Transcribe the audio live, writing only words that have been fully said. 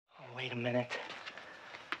Wait a minute.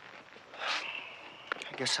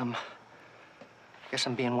 I guess I'm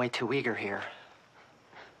being way too eager here.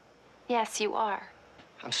 Yes, you are.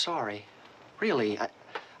 I'm sorry. Really,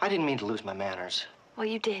 I didn't mean to lose my manners. Well,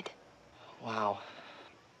 you did. Wow.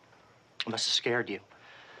 I must have scared you.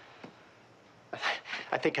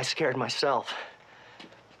 I think I scared myself.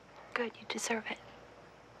 Good, you deserve it.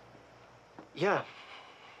 Yeah.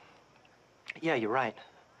 Yeah, you're right.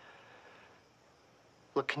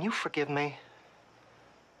 Look, can you forgive me?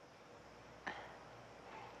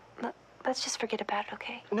 Let's just forget about it,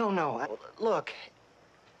 okay? No. Look,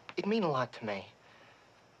 it'd mean a lot to me.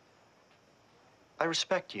 I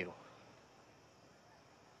respect you.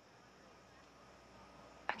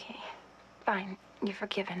 Okay, fine. You're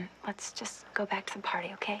forgiven. Let's just go back to the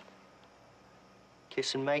party, okay?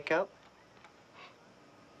 Kiss and make up?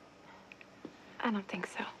 I don't think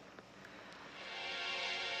so.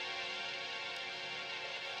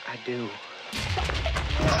 I do.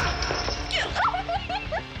 Get off me!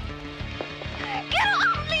 Get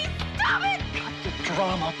off me! Stop it! Cut the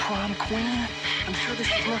drama, prom queen. I'm sure this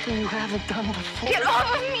is nothing you haven't done before. Get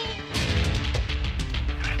off of me!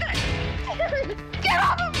 Get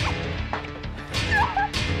off of me!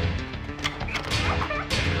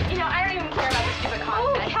 You know, I don't even care about the stupid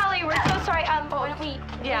content. Oh, Kelly, we're so sorry. Why don't we...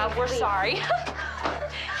 Yeah, we're sorry.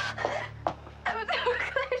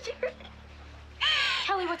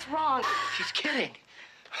 Kelly, what's wrong? She's kidding.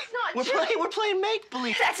 It's not true. We're playing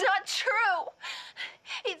make-believe. That's not true.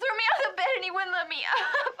 He threw me out of bed and he wouldn't let me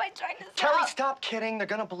up. I tried to stop. Kelly, stop kidding. They're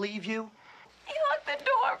gonna believe you. He locked the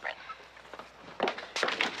door.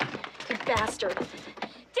 You bastard.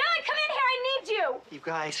 Dylan, come in here. I need you. You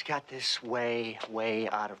guys got this way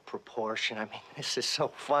out of proportion. I mean, this is so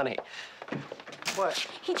funny. What?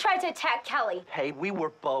 He tried to attack Kelly. Hey, we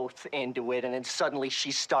were both into it, and then suddenly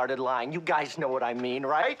she started lying. You guys know what I mean,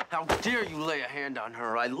 right? How dare you lay a hand on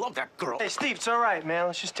her? I love that girl. Hey, Steve, it's all right, man.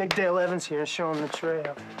 Let's just take Dale Evans here and show him the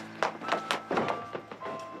trail.